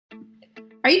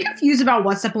Are you confused about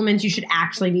what supplements you should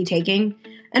actually be taking?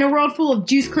 In a world full of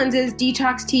juice cleanses,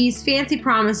 detox teas, fancy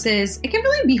promises, it can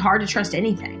really be hard to trust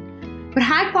anything. But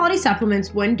high-quality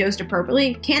supplements, when dosed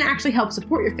appropriately, can actually help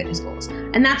support your fitness goals.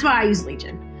 And that's why I use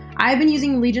Legion. I've been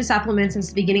using Legion supplements since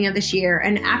the beginning of this year,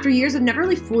 and after years of never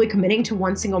really fully committing to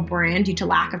one single brand due to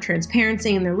lack of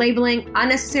transparency in their labeling,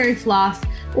 unnecessary fluff,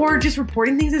 or just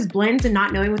reporting things as blends and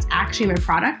not knowing what's actually in my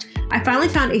product, I finally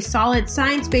found a solid,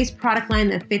 science-based product line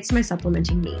that fits my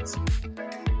supplementing needs.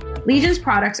 Legion's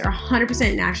products are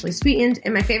 100% naturally sweetened,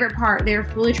 and my favorite part, they are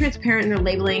fully transparent in their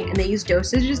labeling, and they use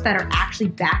dosages that are actually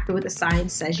backed by what the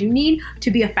science says you need to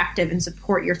be effective and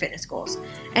support your fitness goals.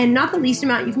 And not the least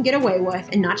amount you can get away with,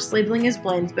 and not just labeling as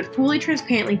blends, but fully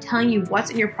transparently telling you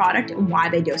what's in your product and why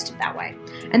they dosed it that way.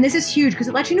 And this is huge because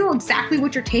it lets you know exactly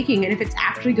what you're taking and if it's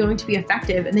actually going to be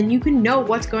effective, and then you can know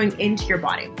what's going into your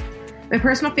body. My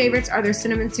personal favorites are their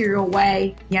cinnamon cereal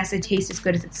whey. Yes, it tastes as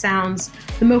good as it sounds.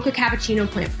 The mocha cappuccino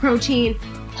plant protein.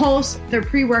 Pulse, their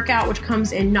pre-workout, which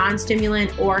comes in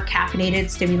non-stimulant or caffeinated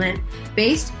stimulant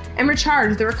based. And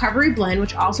Recharge, the recovery blend,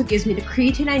 which also gives me the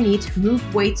creatine I need to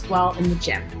move weights well in the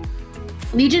gym.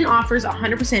 Legion offers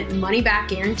 100% money back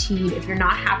guaranteed if you're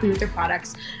not happy with their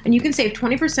products, and you can save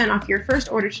 20% off your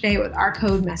first order today with our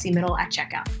code MESSYMIDDLE at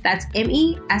checkout. That's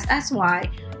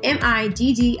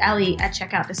MESSYMIDDLE at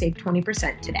checkout to save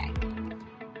 20% today.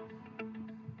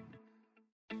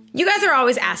 You guys are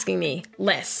always asking me,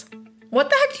 Liz, what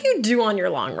the heck do you do on your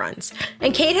long runs?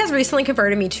 And Kate has recently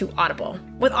converted me to Audible.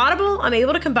 With Audible, I'm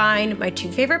able to combine my two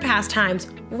favorite pastimes,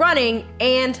 running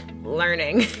and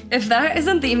learning. If that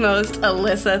isn't the most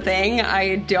Alyssa thing,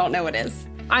 I don't know what is.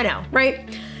 I know,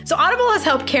 right? So Audible has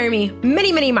helped carry me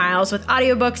many, many miles with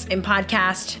audiobooks and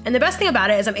podcasts. And the best thing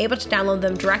about it is I'm able to download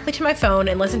them directly to my phone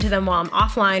and listen to them while I'm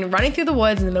offline, running through the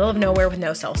woods in the middle of nowhere with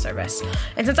no cell service.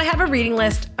 And since I have a reading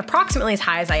list approximately as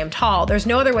high as I am tall, there's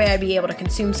no other way I'd be able to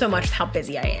consume so much with how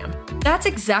busy I am. That's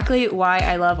exactly why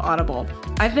I love Audible.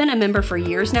 I've been a member for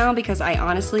years now because I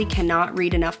honestly cannot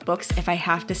read enough books if I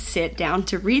have to sit down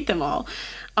to read them all.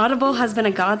 Audible has been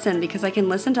a godsend because I can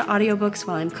listen to audiobooks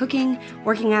while I'm cooking,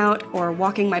 working out, or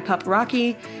walking my pup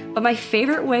Rocky. But my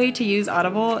favorite way to use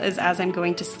Audible is as I'm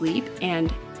going to sleep.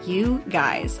 And you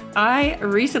guys, I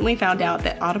recently found out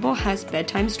that Audible has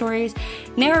bedtime stories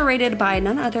narrated by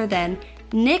none other than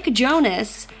Nick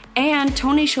Jonas and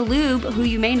Tony Shalhoub, who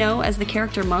you may know as the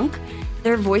character Monk.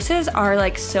 Their voices are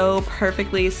like so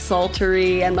perfectly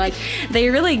sultry and like they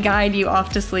really guide you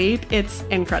off to sleep. It's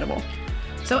incredible.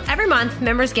 So every month,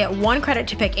 members get 1 credit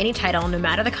to pick any title, no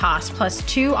matter the cost, plus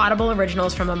 2 Audible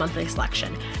originals from a monthly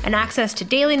selection, and access to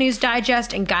daily news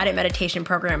digest and guided meditation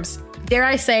programs. Dare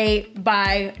I say,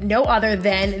 by no other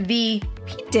than the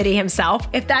P. Diddy himself.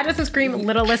 If that doesn't scream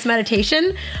Littlest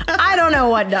Meditation, I don't know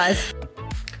what does.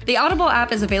 The Audible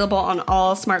app is available on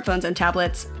all smartphones and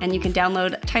tablets, and you can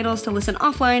download titles to listen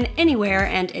offline anywhere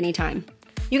and anytime.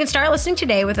 You can start listening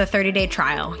today with a 30-day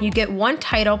trial. You get 1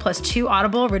 title plus 2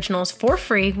 Audible originals for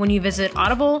free when you visit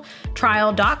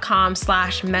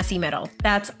audibletrial.com/messymiddle.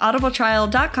 That's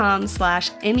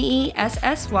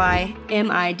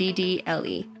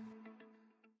audibletrial.com/MESSYMIDDLE.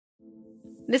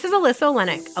 This is Alyssa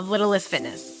Olenek of Littlest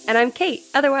Fitness. And I'm Kate,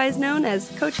 otherwise known as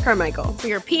Coach Carmichael.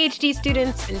 We are PhD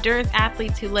students, endurance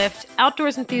athletes who lift,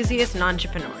 outdoors enthusiasts, and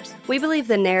entrepreneurs. We believe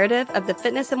the narrative of the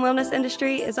fitness and wellness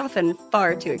industry is often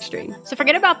far too extreme. So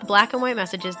forget about the black and white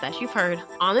messages that you've heard.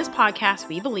 On this podcast,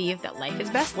 we believe that life is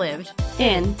best lived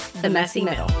in the messy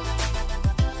middle.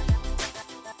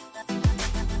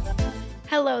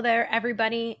 Hello there,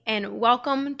 everybody, and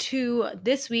welcome to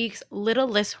this week's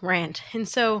Littlest Rant. And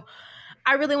so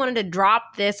I really wanted to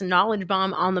drop this knowledge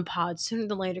bomb on the pod sooner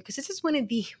than later because this is one of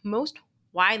the most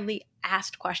widely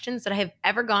asked questions that I have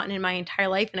ever gotten in my entire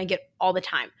life, and I get all the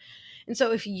time. And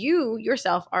so if you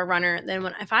yourself are a runner, then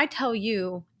if I tell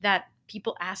you that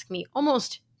people ask me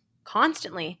almost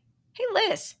constantly, hey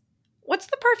Liz, what's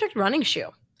the perfect running shoe?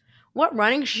 What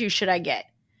running shoe should I get?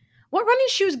 What running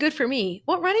shoe is good for me?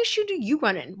 What running shoe do you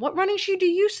run in? What running shoe do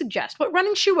you suggest? What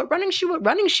running shoe? What running shoe? What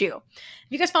running shoe? If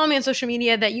you guys follow me on social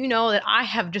media, that you know that I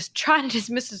have just tried to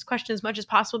dismiss this question as much as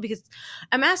possible because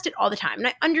I'm asked it all the time. And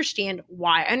I understand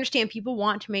why. I understand people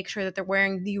want to make sure that they're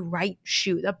wearing the right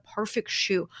shoe, the perfect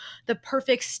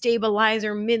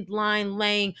stabilizer, midline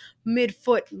laying,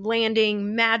 midfoot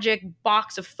landing, magic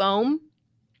box of foam.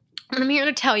 And I'm here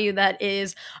to tell you that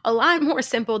is a lot more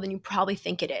simple than you probably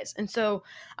think it is. And so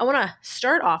I want to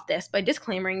start off this by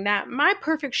disclaiming that my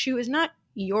perfect shoe is not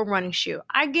your running shoe.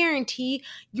 I guarantee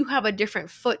you have a different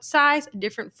foot size, a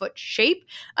different foot shape,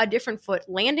 a different foot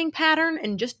landing pattern,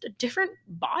 and just a different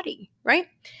body, right?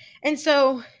 And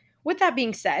so with that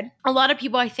being said, a lot of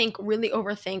people, I think, really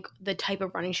overthink the type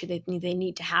of running shoe they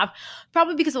need to have,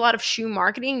 probably because a lot of shoe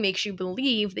marketing makes you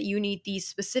believe that you need these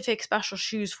specific special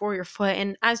shoes for your foot.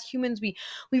 And as humans, we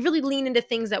really lean into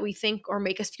things that we think or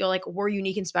make us feel like we're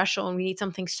unique and special, and we need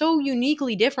something so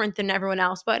uniquely different than everyone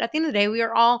else. But at the end of the day, we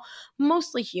are all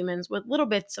mostly humans with little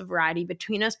bits of variety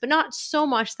between us, but not so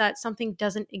much that something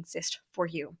doesn't exist for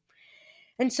you.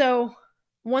 And so,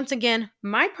 once again,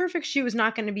 my perfect shoe is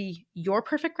not going to be your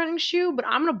perfect running shoe, but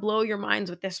I'm going to blow your minds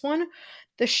with this one.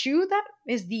 The shoe that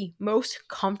is the most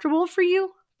comfortable for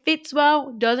you, fits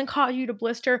well, doesn't cause you to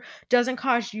blister, doesn't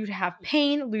cause you to have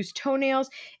pain, lose toenails,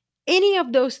 any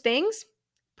of those things,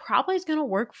 probably is going to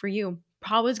work for you.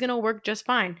 Probably is going to work just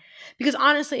fine. Because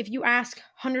honestly, if you ask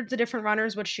hundreds of different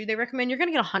runners what shoe they recommend, you're going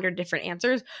to get 100 different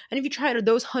answers. And if you try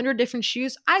those 100 different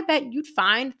shoes, I bet you'd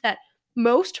find that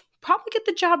most probably get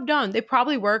the job done. They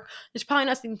probably work. There's probably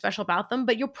nothing special about them,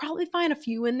 but you'll probably find a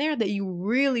few in there that you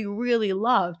really, really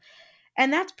love.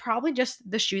 And that's probably just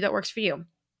the shoe that works for you.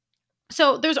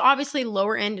 So there's obviously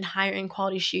lower end and higher end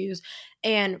quality shoes.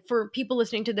 And for people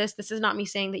listening to this, this is not me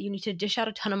saying that you need to dish out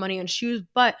a ton of money on shoes,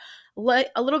 but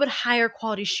a little bit higher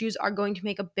quality shoes are going to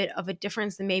make a bit of a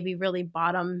difference than maybe really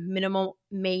bottom minimal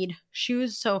made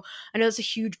shoes. So I know it's a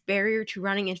huge barrier to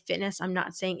running and fitness. I'm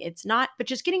not saying it's not, but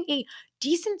just getting a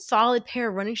decent solid pair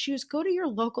of running shoes, go to your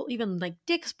local, even like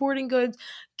Dick's Sporting Goods,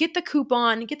 get the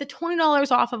coupon, get the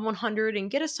 $20 off of 100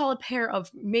 and get a solid pair of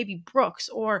maybe Brooks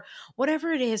or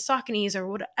whatever it is, Saucony's or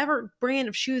whatever brand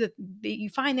of shoe that you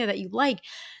find there that you like,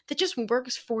 that just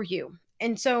works for you.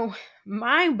 And so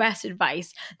my best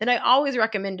advice that I always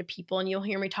recommend to people, and you'll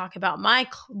hear me talk about my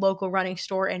local running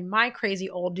store and my crazy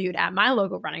old dude at my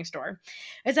local running store,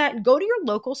 is that go to your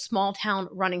local small town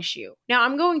running shoe. Now,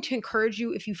 I'm going to encourage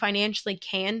you, if you financially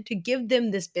can, to give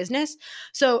them this business.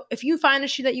 So if you find a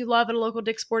shoe that you love at a local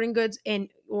Dick's Sporting Goods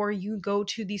or you go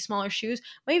to these smaller shoes,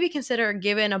 maybe consider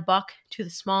giving $1 to the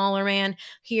smaller man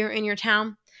here in your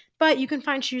town. But you can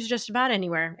find shoes just about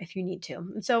anywhere if you need to.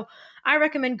 And so I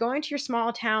recommend going to your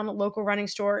small town local running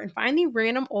store and find the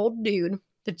random old dude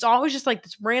that's always just like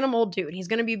this random old dude. He's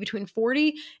going to be between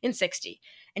 40 and 60.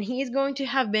 And he is going to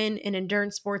have been in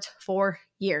endurance sports for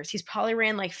years. He's probably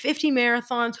ran like 50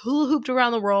 marathons, hula hooped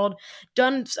around the world,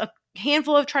 done a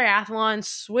handful of triathlons,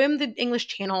 swim the English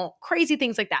Channel, crazy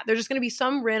things like that. There's just going to be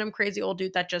some random crazy old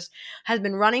dude that just has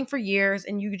been running for years,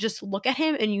 and you just look at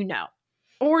him and you know.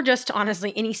 Or just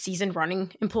honestly, any seasoned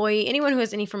running employee, anyone who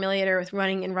has any familiarity with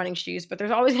running and running shoes, but there's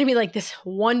always going to be like this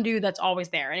one dude that's always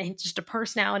there, and it's just a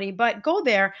personality. But go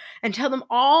there and tell them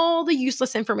all the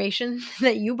useless information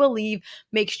that you believe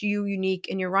makes you unique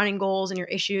in your running goals and your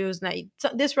issues, and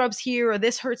that this rubs here, or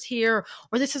this hurts here,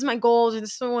 or this is my goals, or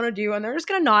this is what I want to do, and they're just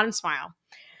going to nod and smile.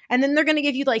 And then they're going to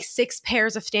give you like 6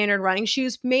 pairs of standard running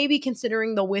shoes, maybe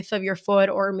considering the width of your foot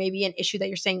or maybe an issue that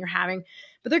you're saying you're having.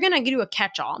 But they're going to give you a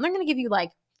catch-all, and they're going to give you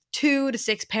like 2 to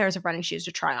 6 pairs of running shoes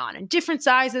to try on in different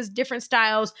sizes, different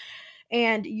styles.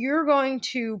 And you're going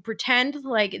to pretend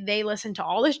like they listen to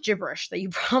all this gibberish that you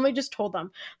probably just told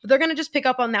them. But they're going to just pick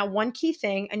up on that one key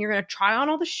thing, and you're going to try on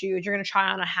all the shoes. You're going to try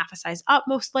on a half a size up,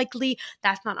 most likely.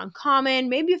 That's not uncommon.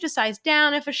 Maybe you have to size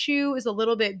down if a shoe is a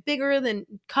little bit bigger than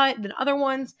other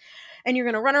ones. And you're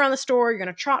going to run around the store. You're going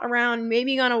to trot around,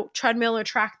 maybe on a treadmill or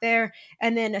track there.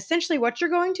 And then essentially what you're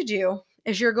going to do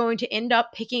is you're going to end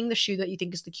up picking the shoe that you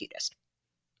think is the cutest.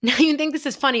 Now, you think this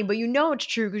is funny, but you know it's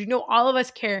true because you know all of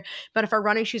us care about if our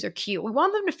running shoes are cute. We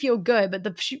want them to feel good, but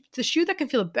the shoe that can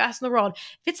feel the best in the world,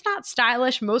 if it's not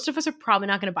stylish, most of us are probably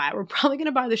not going to buy it. We're probably going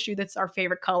to buy the shoe that's our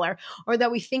favorite color or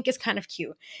that we think is kind of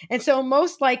cute. And so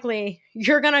most likely,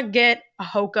 you're going to get a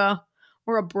Hoka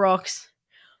or a Brooks,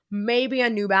 maybe a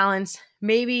New Balance,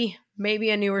 maybe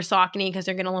a newer Saucony because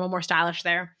they're getting a little more stylish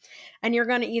there. And you're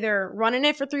going to either run in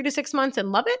it for 3 to 6 months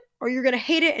and love it, or you're going to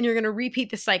hate it and you're going to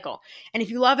repeat the cycle. And if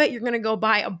you love it, you're going to go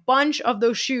buy a bunch of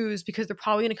those shoes because they're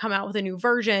probably going to come out with a new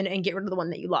version and get rid of the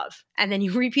one that you love. And then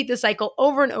you repeat the cycle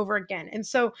over and over again. And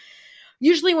so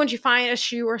usually once you find a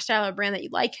shoe or style or brand that you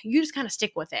like, you just kind of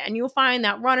stick with it. And you'll find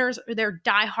that runners, they're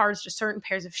diehards to certain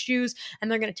pairs of shoes, and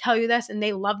they're going to tell you this and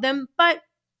they love them. But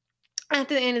at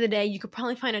the end of the day, you could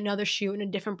probably find another shoe in a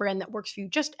different brand that works for you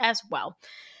just as well.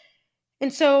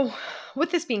 And so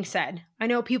with this being said, I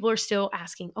know people are still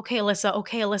asking, okay,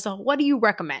 Alyssa, what do you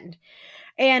recommend?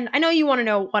 And I know you want to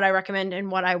know what I recommend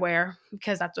and what I wear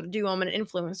because that's what I do. I'm an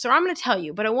influencer. So I'm going to tell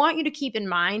you, but I want you to keep in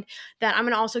mind that I'm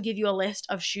going to also give you a list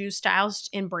of shoe styles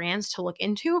and brands to look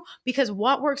into because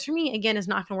what works for me, again, is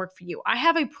not going to work for you. I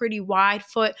have a pretty wide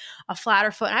foot, a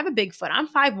flatter foot. I have a big foot. I'm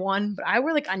 5'1", but I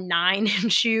wear like a 9 in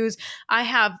shoes. I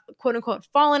have quote unquote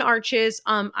fallen arches.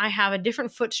 I have a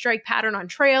different foot strike pattern on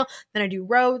trail than I do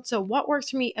road. So what works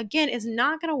for me, again, is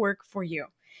not going to work for you.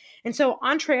 And so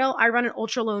on trail, I run an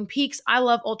Ultra Lone Peaks. I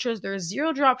love Ultras. They're a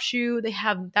zero drop shoe.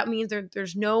 That means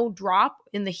there's no drop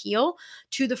in the heel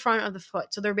to the front of the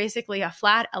foot. So they're basically a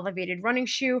flat elevated running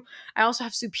shoe. I also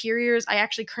have Superiors. I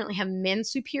actually currently have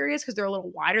men's Superiors because they're a little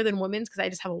wider than women's because I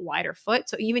just have a wider foot.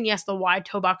 So even, yes, the wide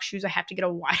toe box shoes, I have to get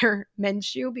a wider men's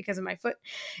shoe because of my foot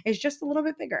is just a little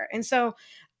bit bigger. And so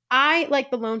I like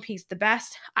the Lone Peaks the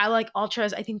best. I like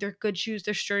Ultras. I think they're good shoes.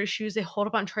 They're sturdy shoes. They hold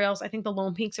up on trails. I think the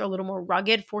Lone Peaks are a little more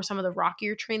rugged for some of the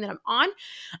rockier terrain that I'm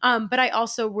on. But I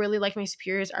also really like my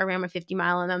Superiors. I ran my 50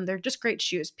 mile in them. They're just great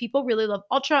shoes. People really love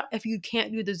Ultra. If you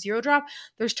can't do the zero drop,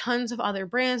 there's tons of other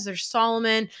brands. There's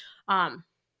Salomon.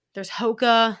 There's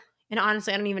Hoka. And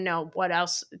honestly, I don't even know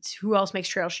who else makes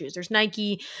trail shoes. There's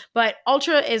Nike, but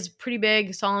Ultra is pretty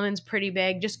big. Salomon's pretty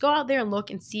big. Just go out there and look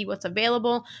and see what's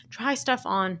available. Try stuff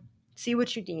on, see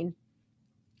what you need.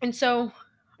 And so,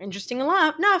 interesting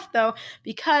enough though,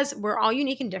 because we're all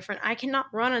unique and different, I cannot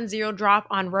run on zero drop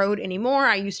on road anymore.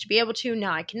 I used to be able to,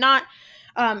 now I cannot.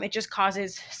 It just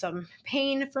causes some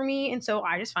pain for me. And so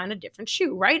I just find a different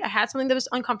shoe, right? I had something that was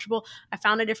uncomfortable. I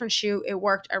found a different shoe. It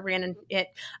worked. I ran in it.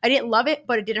 I didn't love it,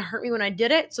 but it didn't hurt me when I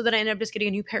did it. So then I ended up just getting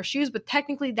a new pair of shoes. But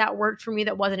technically that worked for me.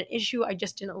 That wasn't an issue. I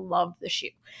just didn't love the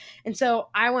shoe. And so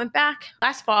I went back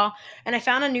last fall and I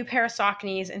found a new pair of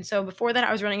Sauconys. And so before that,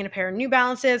 I was running in a pair of New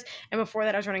Balances. And before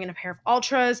that, I was running in a pair of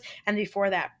Ultras. And before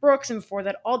that, Brooks. And before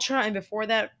that, Ultra. And before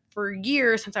that, for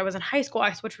years since I was in high school,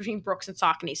 I switched between Brooks and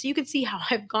Saucony. So you can see how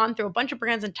I've gone through a bunch of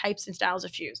brands and types and styles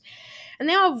of shoes. And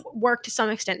they all have worked to some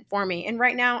extent for me. And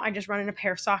right now I just run in a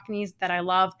pair of Sauconys that I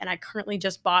love. And I currently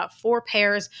just bought 4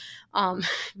 pairs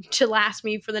to last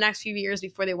me for the next few years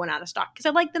before they went out of stock because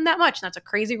I like them that much. And that's a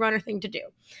crazy runner thing to do.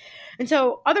 And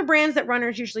so other brands that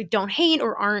runners usually don't hate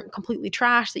or aren't completely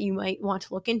trash that you might want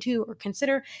to look into or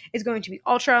consider is going to be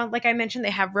Ultra. Like I mentioned, they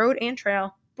have road and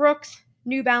trail. Brooks,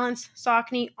 New Balance,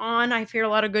 Saucony, On. I've heard a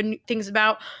lot of good things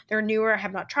about. They're newer. I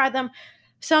have not tried them.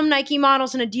 Some Nike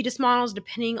models and Adidas models,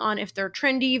 depending on if they're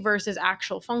trendy versus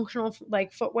actual functional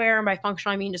like footwear. And by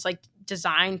functional, I mean just like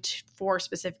designed for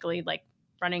specifically like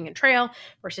running and trail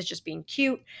versus just being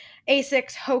cute.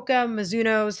 Asics, Hoka,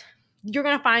 Mizuno's. You're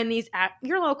going to find these at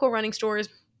your local running stores,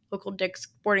 local Dick's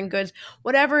Sporting Goods,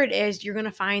 whatever it is, you're going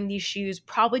to find these shoes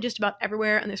probably just about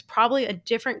everywhere. And there's probably a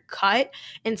different cut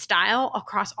and style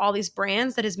across all these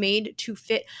brands that is made to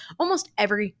fit almost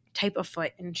every type of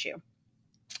foot and shoe.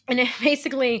 And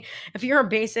if you're a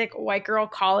basic white girl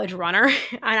college runner,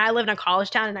 and I live in a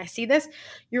college town and I see this,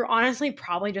 you're honestly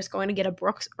probably just going to get a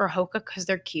Brooks or Hoka because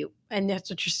they're cute. And that's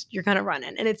what you're going to run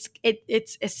in. And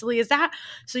it's as silly as that.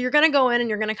 So you're going to go in and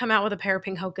you're going to come out with a pair of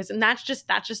pink Hokas. And that's just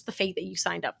the fate that you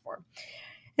signed up for.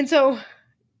 And so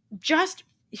just,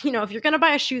 if you're going to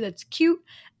buy a shoe that's cute,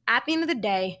 at the end of the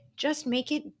day, just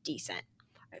make it decent.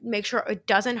 Make sure it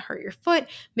doesn't hurt your foot.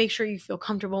 Make sure you feel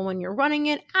comfortable when you're running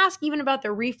it. Ask even about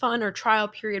the refund or trial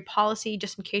period policy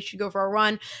just in case you go for a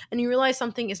run and you realize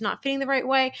something is not fitting the right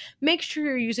way. Make sure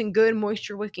you're using good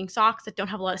moisture wicking socks that don't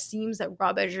have a lot of seams that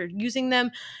rub as you're using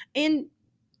them. And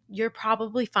you're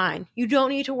probably fine. You don't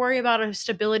need to worry about a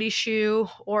stability shoe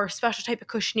or special type of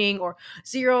cushioning or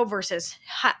zero versus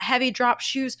heavy drop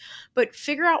shoes, but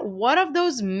figure out what of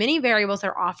those many variables that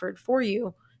are offered for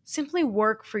you simply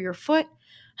work for your foot,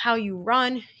 how you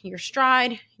run, your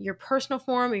stride, your personal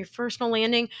form, your personal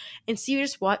landing, and see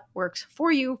just what works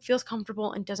for you, feels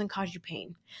comfortable, and doesn't cause you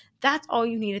pain. That's all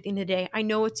you need at the end of the day. I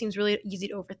know it seems really easy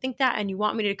to overthink that, and you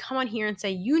want me to come on here and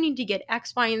say you need to get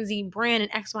X, Y, and Z brand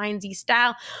and X, Y, and Z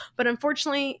style, but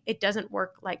unfortunately, it doesn't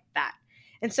work like that.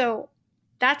 And so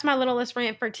that's my little list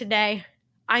rant for today.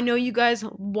 I know you guys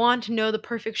want to know the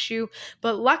perfect shoe,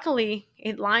 but luckily,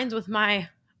 it lines with my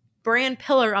brand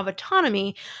pillar of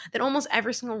autonomy that almost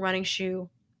every single running shoe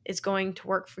is going to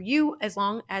work for you as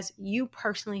long as you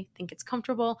personally think it's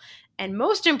comfortable. And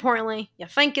most importantly, you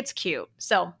think it's cute.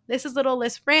 So this is Little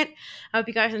List Rant. I hope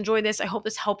you guys enjoyed this. I hope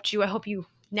this helped you. I hope you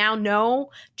now know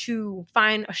to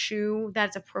find a shoe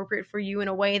that's appropriate for you in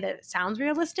a way that sounds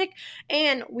realistic.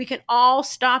 And we can all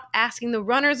stop asking the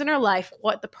runners in our life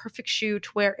what the perfect shoe to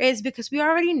wear is, because we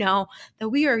already know that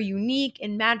we are unique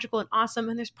and magical and awesome.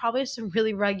 And there's probably just a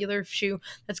really regular shoe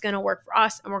that's going to work for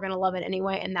us and we're going to love it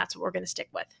anyway. And that's what we're going to stick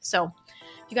with. So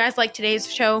If you guys like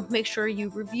today's show, make sure you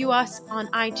review us on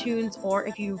iTunes, or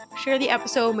if you share the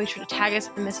episode, make sure to tag us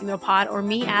at the Missing Middle Pod or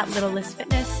me at Little Liz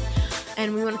Fitness.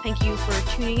 And we want to thank you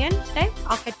for tuning in today.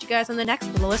 I'll catch you guys on the next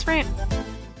Little Liz Rant.